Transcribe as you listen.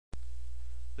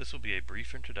This will be a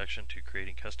brief introduction to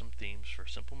creating custom themes for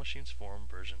Simple Machines Forum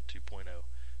version 2.0.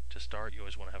 To start, you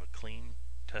always want to have a clean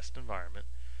test environment.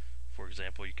 For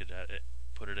example, you could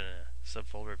put it in a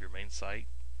subfolder of your main site.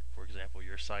 For example,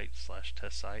 your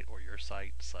site/test site or your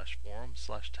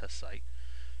site/forum/test site.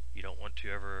 You don't want to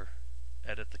ever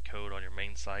edit the code on your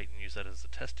main site and use that as a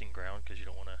testing ground because you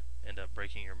don't want to end up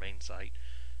breaking your main site,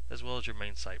 as well as your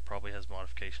main site probably has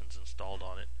modifications installed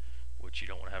on it which you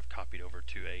don't want to have copied over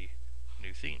to a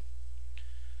new theme.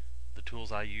 The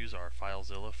tools I use are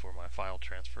FileZilla for my file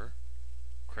transfer,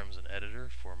 Crimson Editor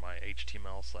for my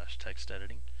HTML/text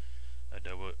editing,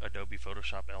 Adobe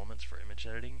Photoshop Elements for image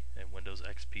editing, and Windows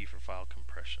XP for file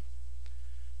compression.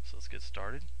 So let's get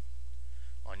started.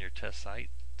 On your test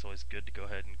site, it's always good to go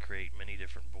ahead and create many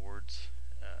different boards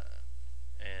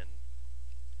and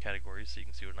categories so you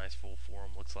can see what a nice full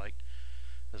forum looks like,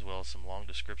 as well as some long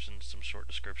descriptions, some short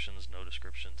descriptions, no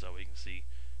descriptions, that way you can see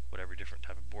what every different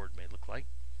type of board may look like.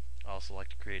 I also like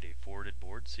to create a forwarded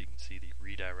board so you can see the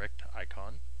redirect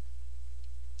icon,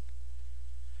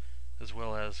 as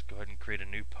well as go ahead and create a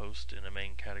new post in a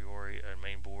main category, a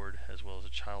main board, as well as a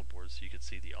child board so you can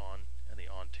see the on and the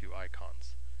on-to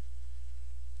icons.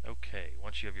 Okay,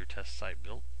 once you have your test site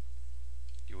built,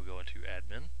 you will go into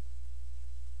Admin.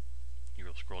 You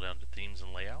will scroll down to Themes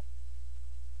and Layout.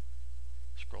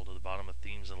 Scroll to the bottom of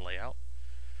Themes and Layout.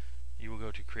 You will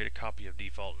go to Create a Copy of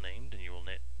Default Named, and you will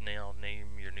now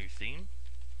name your new theme.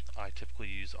 I typically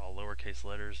use all lowercase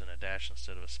letters and a dash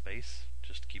instead of a space,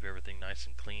 just to keep everything nice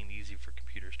and clean, easy for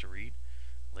computers to read.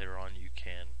 Later on you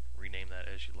can rename that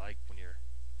as you like when you're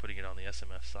putting it on the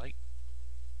SMF site.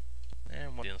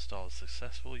 And once the install is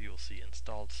successful, you will see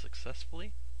Installed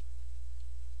Successfully.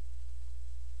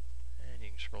 And you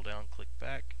can scroll down, click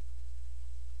back,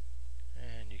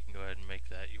 and you can go ahead and make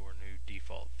that your new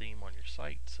default theme on your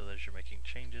site so that as you're making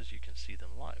changes you can see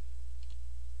them live.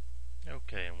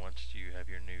 Okay, and once you have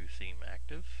your new theme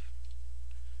active,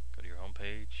 go to your home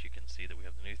page. You can see that we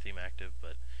have the new theme active,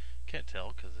 but can't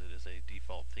tell because it is a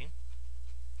default theme.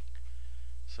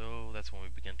 So that's when we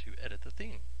begin to edit the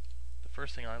theme. The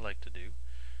first thing I like to do,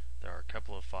 there are a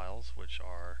couple of files which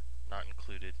are not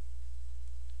included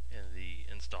in the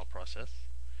install process.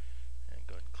 And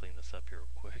go ahead and clean this up here real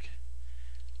quick.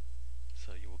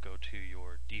 So you will go to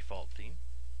your default theme,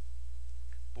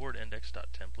 board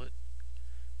index.template.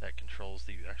 That controls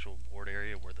the actual board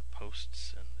area where the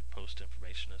posts and the post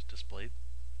information is displayed,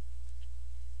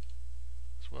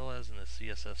 as well as in the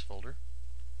CSS folder,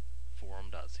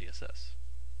 forum.css.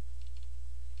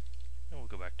 And we'll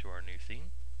go back to our new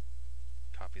theme,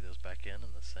 copy those back in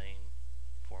the same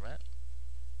format.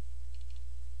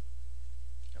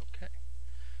 Okay,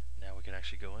 now we can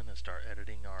actually go in and start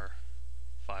editing our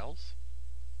files.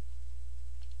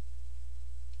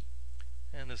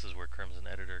 And this is where Crimson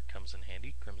Editor comes in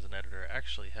handy. Crimson Editor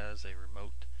actually has a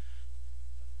remote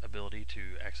ability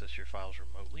to access your files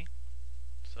remotely.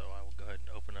 So I will go ahead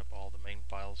and open up all the main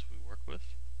files we work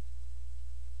with.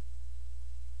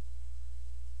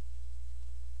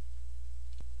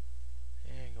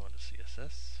 And go into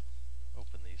CSS,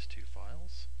 open these two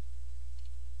files.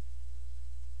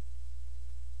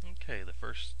 Okay, the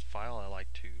first file I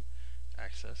like to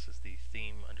access is the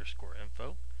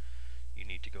theme_info. You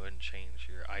need to go ahead and change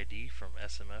your ID from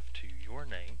SMF to your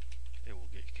name. It will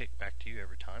get kicked back to you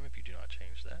every time if you do not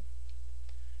change that.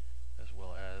 As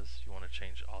well as you want to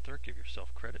change author, give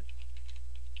yourself credit.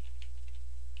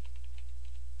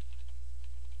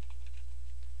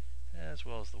 As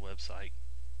well as the website,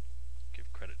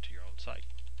 give credit to your own site.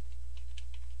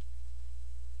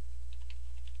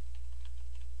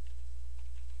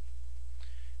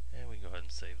 And we can go ahead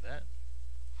and save that.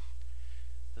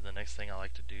 Then the next thing I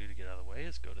like to do to get out of the way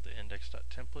is go to the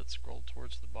index.template, scroll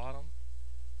towards the bottom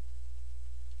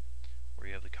where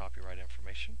you have the copyright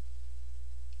information.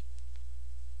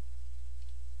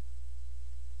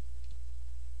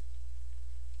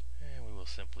 And we will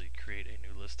simply create a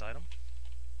new list item.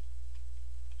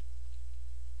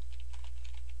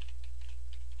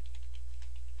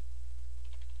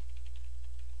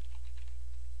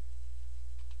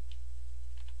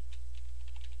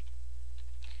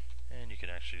 You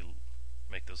can actually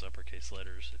make those uppercase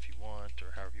letters if you want,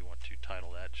 or however you want to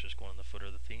title that. It's just going in the footer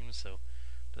of the theme, so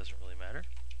it doesn't really matter.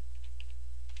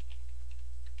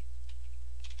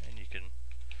 And you can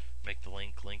make the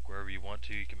link wherever you want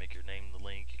to. You can make your name the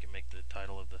link. You can make the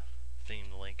title of the theme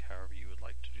the link. However you would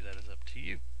like to do that is up to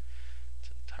you.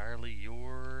 It's entirely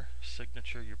your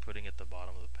signature you're putting at the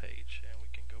bottom of the page. And we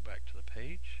can go back to the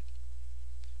page.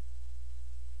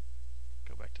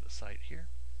 Go back to the site here.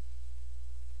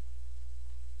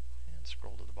 And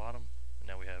scroll to the bottom. And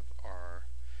now we have our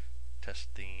test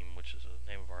theme, which is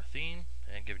the name of our theme,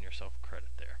 and giving yourself credit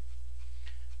there.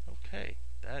 Okay,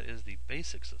 that is the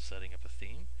basics of setting up a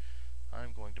theme.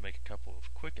 I'm going to make a couple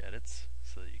of quick edits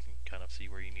so that you can kind of see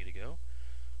where you need to go.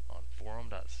 On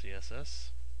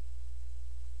forum.css,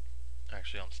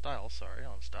 actually on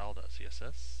style.css,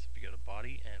 if you go to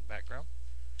body and background,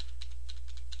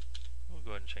 we'll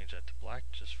go ahead and change that to black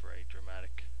just for a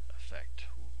dramatic effect.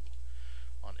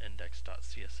 On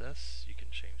index.css, you can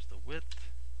change the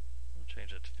width. We'll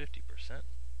change that to 50%.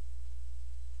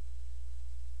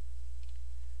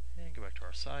 And go back to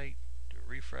our site, do a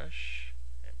refresh,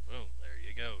 and boom, there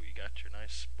you go. You got your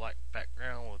nice black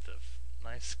background with a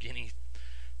nice skinny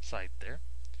site there.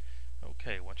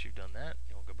 Okay, once you've done that,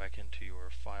 you'll go back into your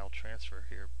file transfer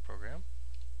here program.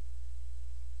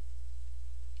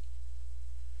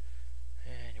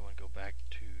 And you want to go back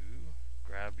to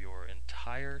grab your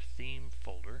entire theme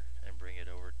folder and bring it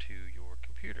over to your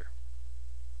computer.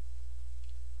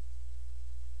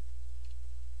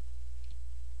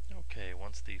 Okay,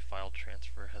 once the file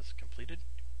transfer has completed,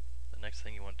 the next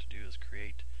thing you want to do is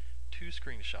create 2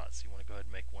 screenshots. You want to go ahead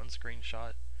and make one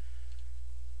screenshot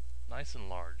nice and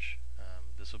large.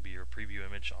 This will be your preview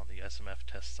image on the SMF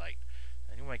test site.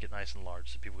 And you want to make it nice and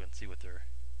large so people can see what they're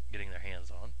getting their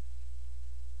hands on.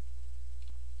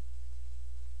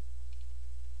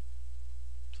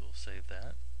 So we'll save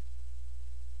that.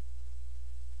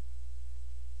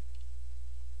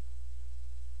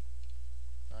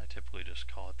 I typically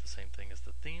just call it the same thing as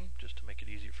the theme, just to make it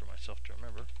easier for myself to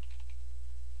remember.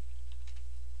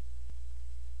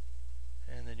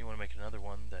 And then you want to make another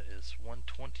one that is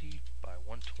 120 by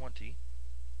 120.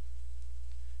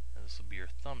 And this will be your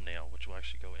thumbnail, which will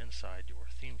actually go inside your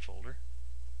theme folder.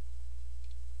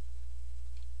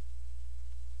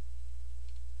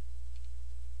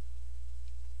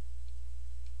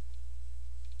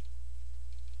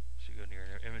 So you go to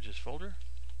your images folder,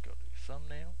 go to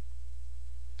thumbnail,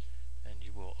 and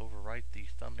you will overwrite the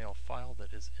thumbnail file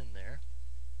that is in there.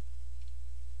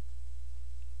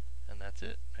 And that's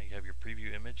it. Now you have your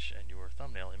preview image and your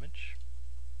thumbnail image.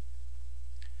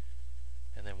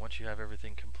 And then once you have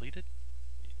everything completed,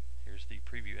 here's the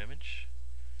preview image.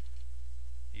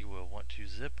 You will want to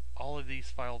zip all of these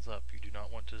files up. You do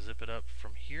not want to zip it up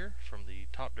from here, from the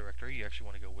top directory. You actually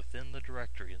want to go within the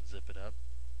directory and zip it up.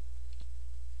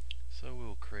 So we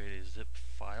will create a zip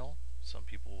file. Some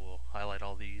people will highlight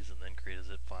all these and then create a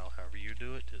zip file. However you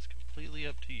do it is completely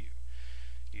up to you.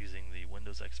 Using the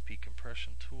Windows XP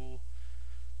compression tool,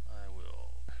 I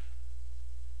will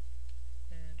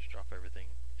and just drop everything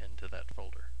into that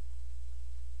folder.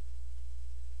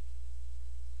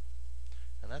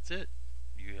 And that's it.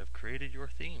 You have created your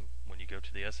theme. When you go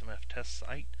to the SMF test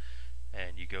site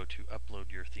and you go to upload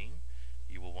your theme,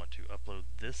 you will want to upload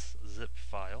this zip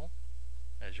file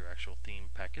as your actual theme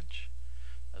package,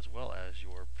 as well as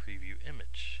your preview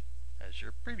image as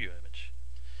your preview image.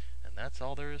 And that's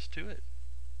all there is to it.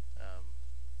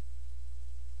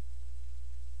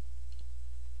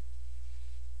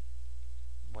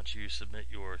 Once you submit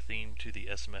your theme to the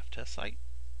SMF test site,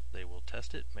 they will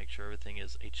test it, make sure everything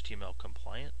is HTML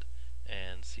compliant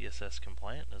and CSS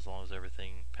compliant. As long as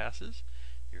everything passes,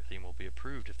 your theme will be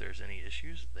approved. If there's any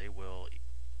issues, they will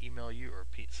email you or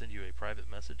send you a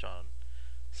private message on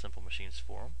Simple Machines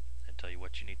forum and tell you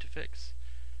what you need to fix.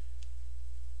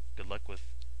 Good luck with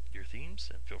your themes,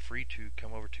 and feel free to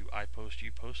come over to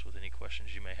iPost with any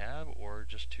questions you may have, or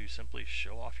just to simply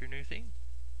show off your new theme.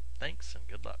 Thanks and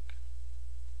good luck.